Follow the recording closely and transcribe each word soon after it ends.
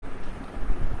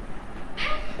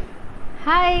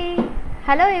Hi,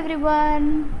 hello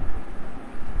everyone.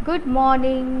 Good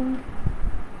morning.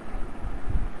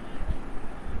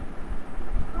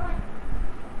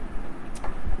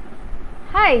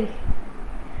 Hi,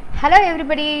 hello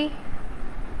everybody.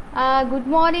 Good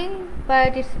morning,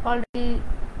 but it's already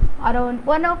around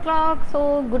 1 o'clock.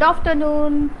 So, good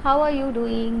afternoon. How are you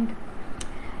doing?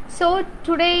 So,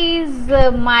 today is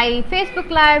my Facebook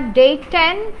Live day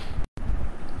 10.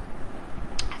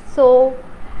 So,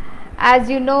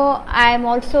 as you know, I am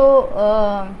also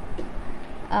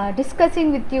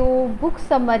discussing with you book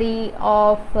summary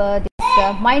of this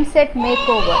mindset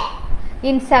makeover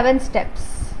in 7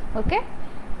 steps. Okay,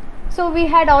 so we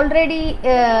had already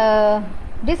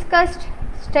discussed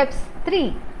steps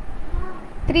 3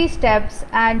 steps,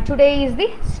 and today is the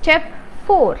step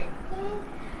 4.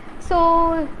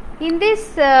 So in this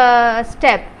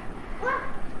step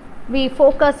we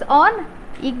focus on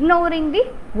ignoring the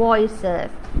voices.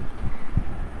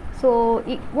 So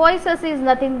voices is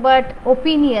nothing but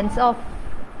opinions of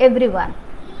everyone,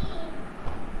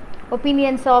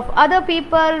 opinions of other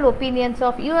people, opinions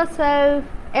of yourself,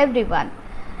 everyone.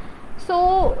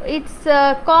 So it's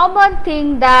a common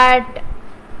thing that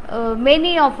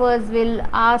many of us will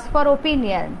ask for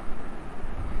opinion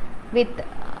with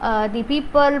the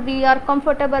people we are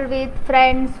comfortable with,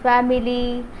 friends,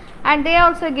 family, and they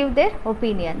also give their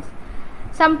opinions.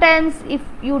 Sometimes if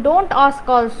you don't ask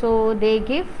also, they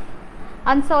give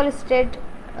unsolicited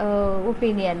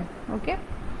opinion. Okay,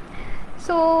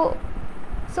 so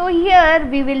here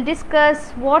we will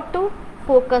discuss what to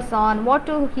focus on, what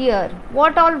to hear,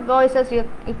 what all voices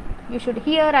you should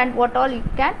hear, and what all you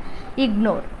can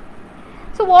ignore.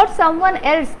 So what someone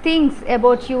else thinks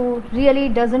about you really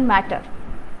doesn't matter.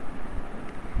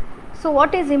 So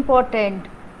what is important,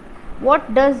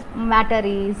 what does matter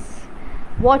is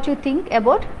what you think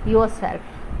about yourself.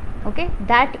 Okay,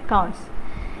 that counts.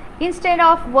 Instead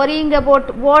of worrying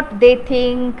about what they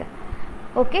think,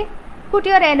 okay, put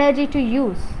your energy to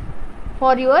use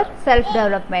for your self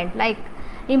development, like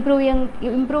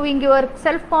improving your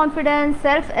self confidence,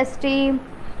 self esteem,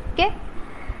 okay,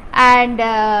 and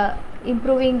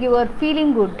improving your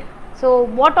feeling good. So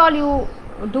what all you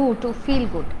do to feel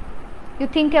good, you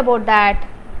think about that.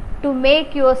 To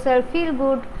make yourself feel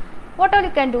good, what all you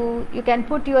can do, you can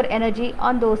put your energy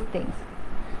on those things.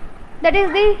 That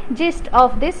is the gist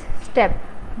of this step,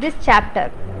 this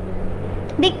chapter.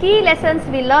 The key lessons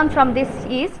we learn from this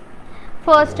is: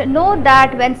 first, know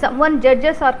that when someone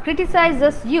judges or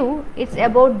criticizes you, it's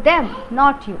about them,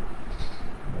 not you.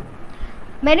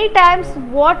 Many times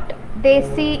what they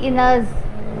see in us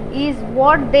is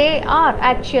what they are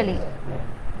actually.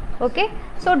 Okay,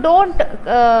 so don't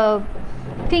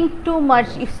think too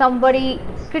much if somebody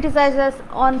criticizes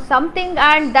on something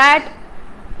and that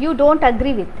you don't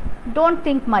agree with. Don't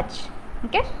think much.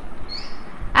 Okay,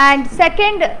 and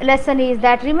second lesson is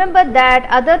that remember that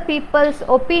other people's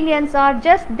opinions are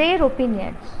just their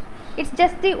opinions. It's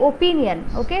just the opinion.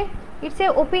 Okay, it's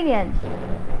a opinion,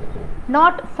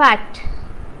 not fact.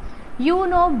 You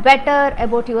know better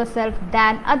about yourself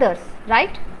than others,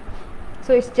 right?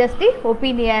 So it's just the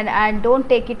opinion and don't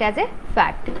take it as a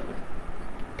fact.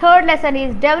 Third lesson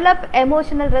is develop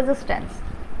emotional resistance.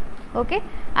 Okay,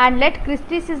 and let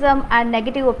criticism and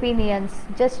negative opinions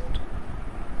just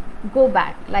go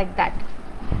back like that.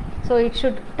 So it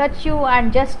should touch you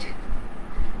and just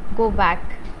go back.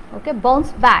 Okay,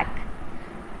 bounce back.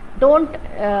 Don't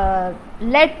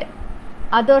let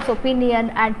others' opinion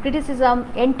and criticism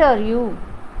enter you.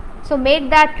 So make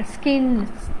that skin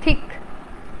thick.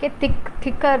 Okay,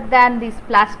 thicker than this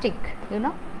plastic,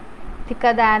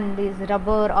 thicker than this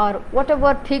rubber or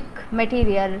whatever thick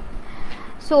material.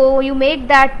 So you make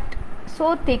that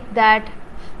so thick that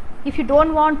if you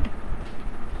don't want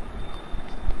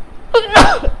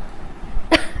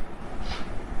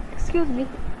excuse me,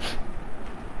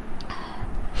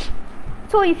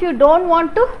 so if you don't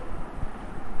want to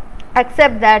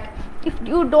accept that, if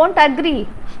you don't agree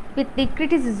with the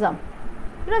criticism,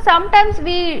 sometimes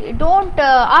we don't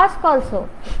ask also.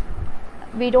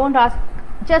 We don't ask,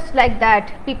 just like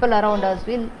that people around us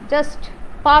will just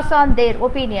pass on their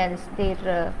opinions,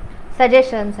 their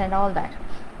suggestions and all that.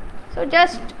 So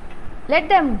just let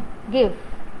them give.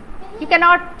 You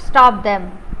cannot stop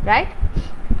them, right?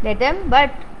 Let them,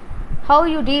 but how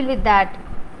you deal with that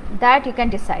you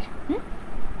can decide.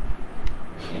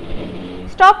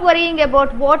 Stop worrying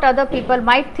about what other people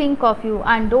might think of you,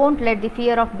 and don't let the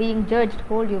fear of being judged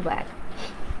hold you back.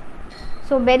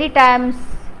 So many times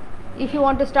if you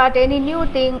want to start any new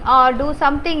thing or do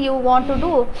something you want to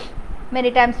do,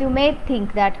 many times you may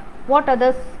think that what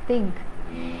others think.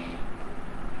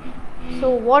 So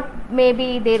what may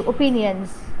be their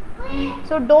opinions?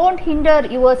 So don't hinder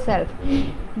yourself,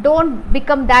 don't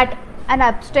become that an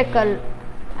obstacle,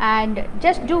 and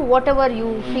just do whatever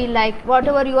you feel like,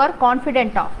 whatever you are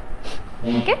confident of.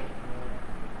 Okay.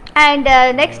 And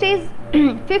next is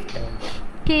fifth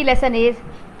key lesson is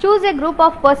choose a group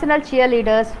of personal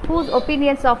cheerleaders whose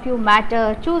opinions of you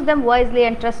matter. Choose them wisely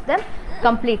and trust them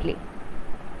completely.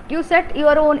 You set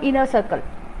your own inner circle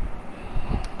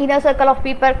of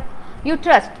people you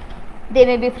trust. They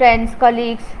may be friends,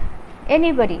 colleagues,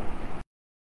 anybody.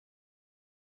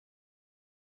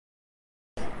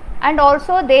 And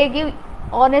also they give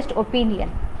honest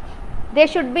opinion. They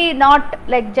should be not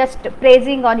like just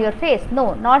praising on your face.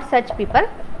 No, not such people.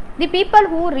 The people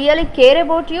who really care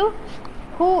about you,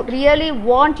 who really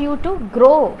want you to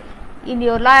grow in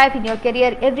your life, in your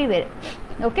career, everywhere.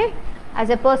 Okay, as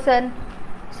a person.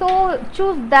 So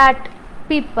choose that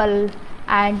people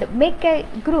and make a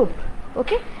group.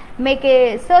 Okay, make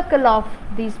a circle of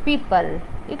these people.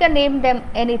 You can name them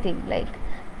anything like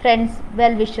friends,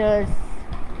 well-wishers.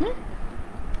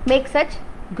 Make such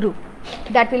group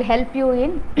that will help you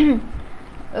in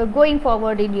going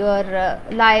forward in your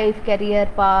life, career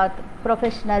path,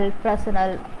 professional,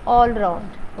 personal, all round.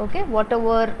 Okay,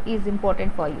 whatever is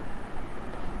important for you.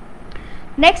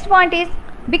 Next point is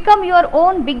become your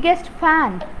own biggest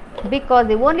fan, because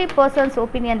the only person's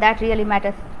opinion that really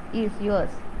matters is yours.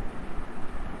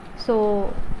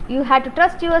 So you have to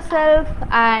trust yourself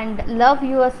and love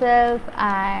yourself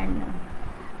and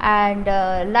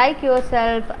like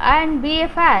yourself and be a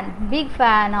fan, big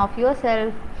fan of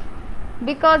yourself,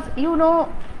 because you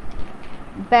know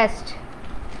best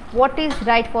what is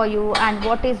right for you and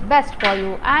what is best for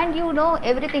you, and you know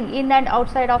everything in and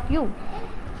outside of you,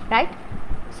 right?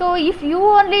 So if you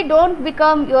only don't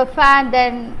become your fan,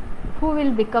 then who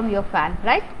will become your fan,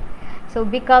 right? So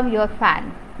become your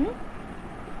fan.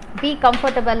 Be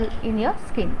comfortable in your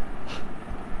skin.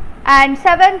 And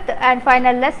seventh and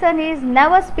final lesson is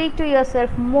never speak to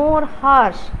yourself more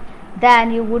harsh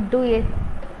than you would do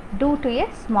to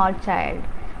a small child.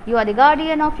 You are the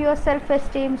guardian of your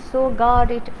self-esteem, so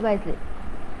guard it wisely.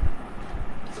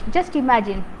 Just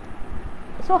imagine.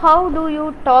 So how do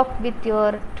you talk with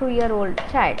your 2-year-old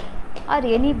child or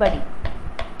anybody's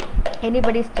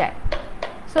child?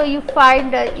 So you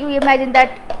find, you imagine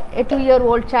that a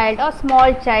 2-year-old child or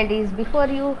small child is before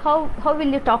you. How will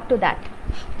you talk to that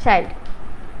child?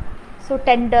 So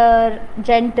tender,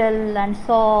 gentle and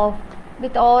soft,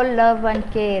 with all love and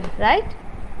care, right?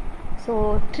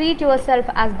 So treat yourself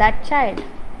as that child.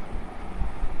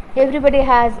 Everybody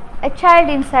has a child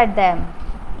inside them.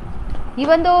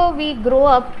 Even though we grow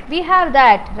up, we have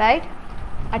that, right?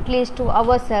 At least to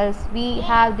ourselves, we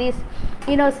have this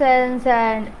innocence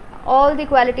and all the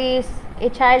qualities a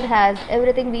child has.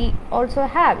 Everything we also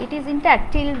have. It is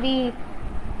intact till we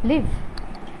live.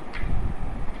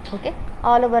 Okay,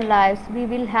 all our lives we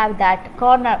will have that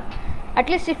corner. At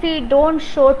least if we don't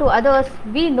show to others,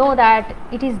 we know that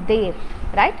it is there,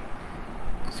 right?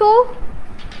 So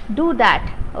do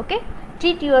that. Okay,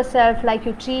 treat yourself like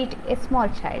you treat a small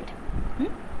child.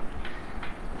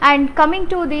 And coming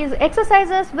to these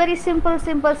exercises, very simple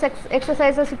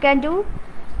exercises you can do.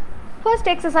 First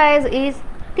exercise is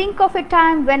think of a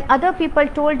time when other people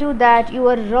told you that you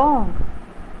were wrong,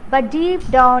 but deep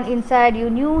down inside you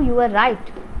knew you were right.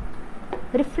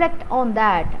 Reflect on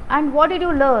that, and what did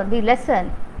you learn, the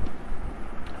lesson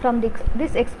from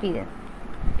this experience.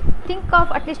 Think of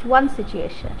at least one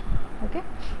situation, okay,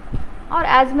 or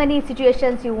as many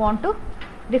situations you want to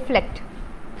reflect.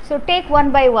 So take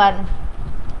one by one,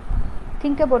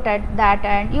 think about that,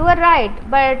 and you were right,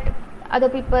 but other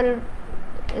people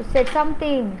said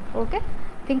something. Okay,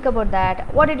 think about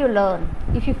that. What did you learn?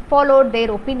 If you followed their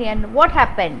opinion, what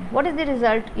happened? What is the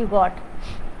result you got?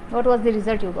 What was the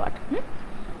result you got?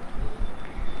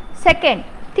 Second,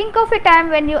 think of a time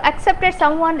when you accepted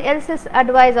someone else's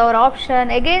advice or option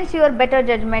against your better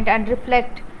judgment and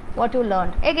reflect what you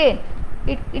learned. Again,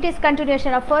 it is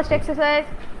continuation of first exercise.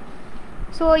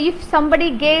 So if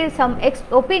somebody gave some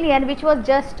opinion which was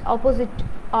just opposite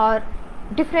or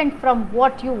different from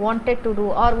what you wanted to do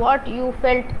or what you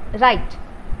felt right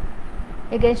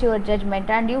against your judgment,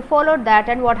 and you followed that,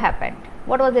 and what happened?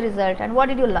 What was the result and what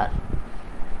did you learn?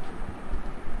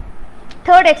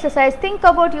 Third exercise, think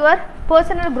about your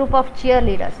personal group of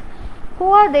cheerleaders. Who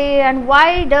are they and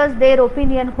why does their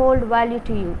opinion hold value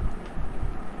to you?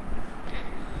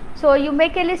 So you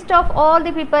make a list of all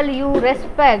the people you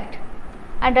respect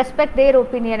and respect their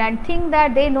opinion, and think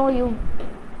that they know you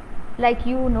like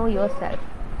you know yourself,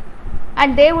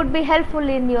 and they would be helpful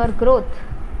in your growth.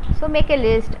 So make a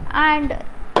list and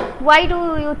why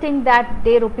do you think that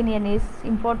their opinion is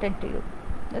important to you?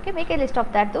 Okay, make a list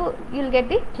of that, so you will get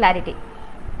the clarity.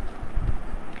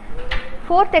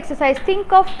 Fourth exercise,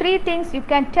 think of 3 things you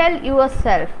can tell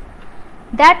yourself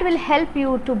that will help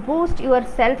you to boost your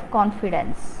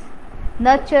self-confidence,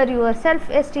 nurture your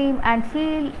self-esteem and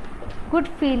feel good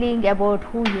feeling about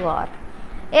who you are.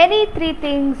 Any 3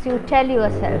 things you tell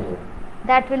yourself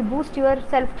that will boost your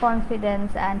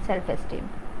self-confidence and self-esteem.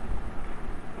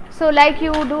 So like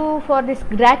you do for this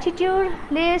gratitude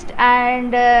list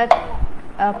and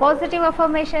positive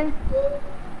affirmation,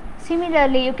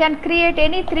 similarly you can create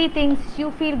any 3 things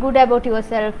you feel good about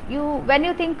yourself. When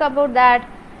you think about that,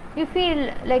 you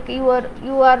feel like you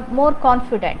are more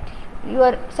confident,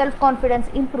 your self-confidence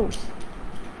improves.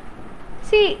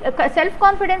 See,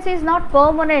 self-confidence is not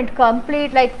permanent,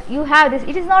 complete, like you have this,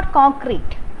 it is not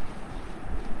concrete.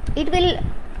 It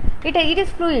is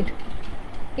fluid.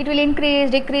 It will increase,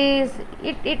 decrease,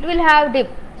 it will have dip.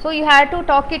 So you have to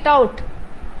talk it out.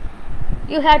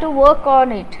 You have to work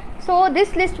on it. So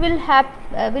this list will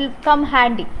come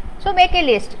handy. So make a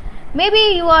list. Maybe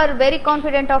you are very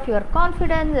confident of your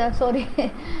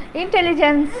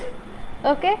intelligence,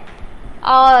 okay,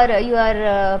 or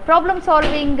your problem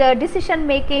solving, decision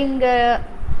making,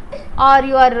 or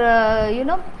you are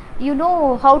you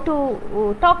know how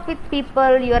to talk with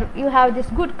people, you have this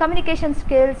good communication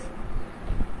skills.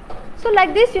 So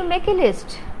like this you make a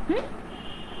list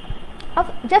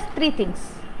of just 3 things,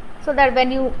 so that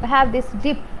when you have this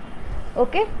dip,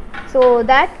 okay, so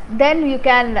that then you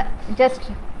can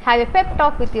just have a pep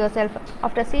talk with yourself.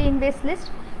 After seeing this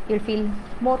list, you'll feel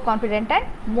more confident and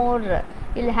more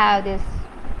you'll have this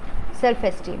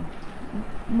self-esteem,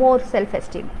 more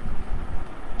self-esteem.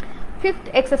 Fifth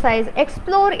exercise,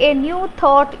 explore a new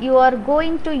thought you are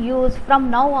going to use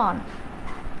from now on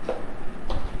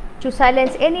to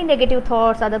silence any negative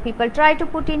thoughts other people try to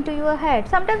put into your head.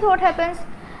 Sometimes what happens,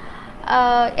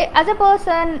 as a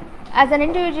person, as an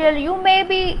individual, you may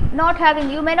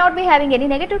not be having any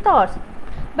negative thoughts,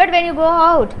 but when you go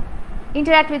out,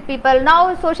 interact with people,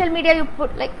 now social media, you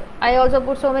put, like I also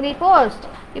put so many posts,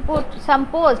 you put some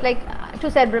posts like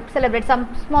to celebrate some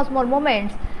small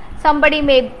moments. Somebody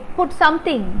may put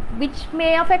something which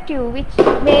may affect you, which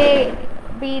may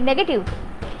be negative.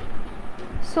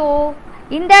 So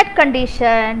in that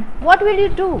condition, what will you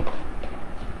do?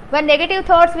 When negative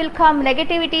thoughts will come,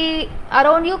 negativity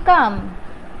around you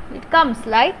comes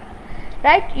like,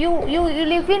 right? You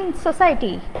live in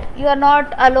society, you are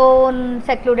not alone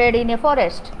secluded in a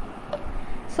forest.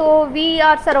 So we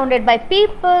are surrounded by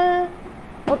people,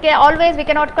 okay, always we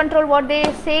cannot control what they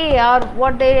say or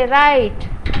what they write,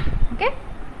 okay.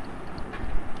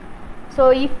 So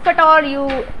if at all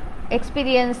you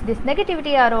experience this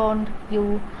negativity around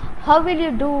you, how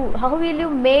will you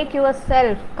make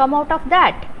yourself come out of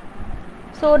that?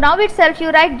 So now itself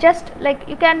you write, just like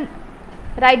you can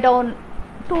write down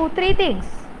 2-3 things,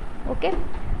 okay.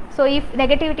 So if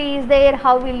negativity is there,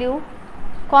 how will you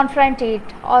confront it,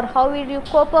 or how will you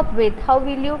cope up with, how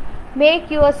will you make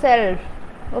yourself,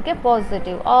 okay,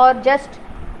 positive or just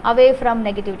away from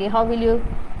negativity, how will you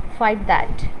fight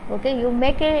that, okay. You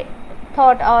make a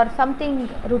thought or something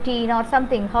routine or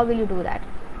something, how will you do that?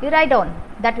 You write down,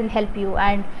 that will help you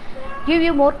and give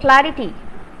you more clarity,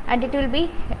 and it will be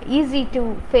easy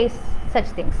to face such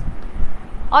things.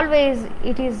 Always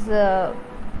it is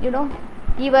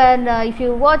even if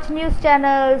you watch news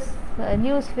channels,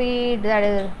 news feed, that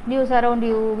is news around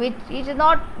you which is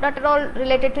not at all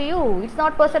related to you, it's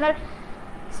not personal,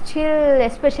 still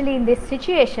especially in this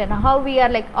situation, how we are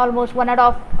like almost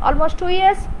 2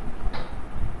 years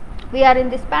we are in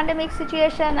this pandemic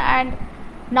situation, and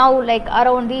now like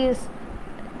around these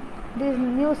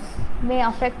news may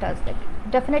affect us, like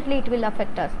definitely it will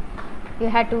affect us. You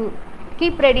have to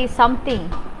keep ready something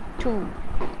to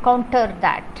counter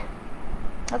that,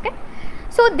 okay.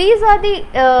 So these are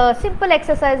the simple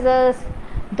exercises.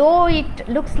 Though it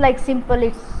looks like simple,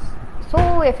 it's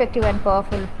so effective and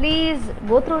powerful. Please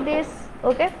go through this,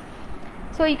 okay.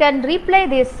 So you can replay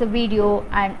this video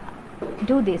and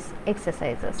do these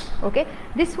exercises, okay.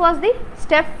 This was the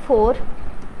step 4,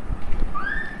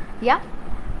 yeah,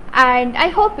 and I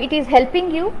hope it is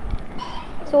helping you.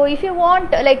 So if you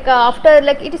want, like after,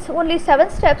 like it is only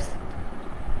 7 steps,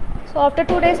 so after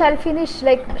 2 days I'll finish,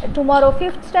 like tomorrow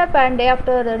 5th step, and day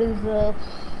after, that is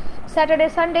Saturday,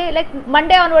 Sunday, like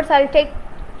Monday onwards I'll take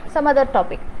some other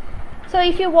topic. So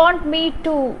if you want me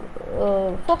to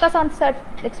focus on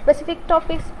like specific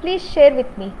topics, please share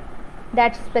with me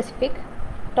that specific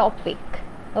topic,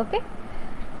 okay.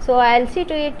 So I'll see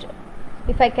to it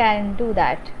if I can do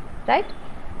that, right?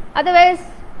 Otherwise,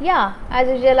 yeah, as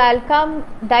usual I'll come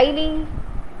daily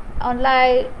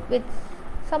online with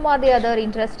some or the other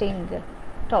interesting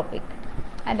topic,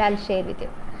 and I'll share with you.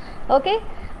 Okay,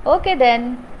 okay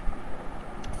then.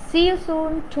 See you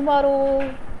soon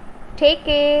tomorrow. Take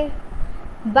care.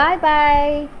 Bye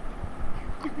bye.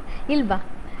 Ilba.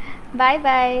 Bye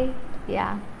bye.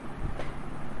 Yeah.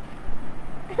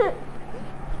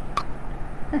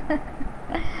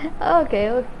 Okay,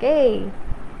 okay.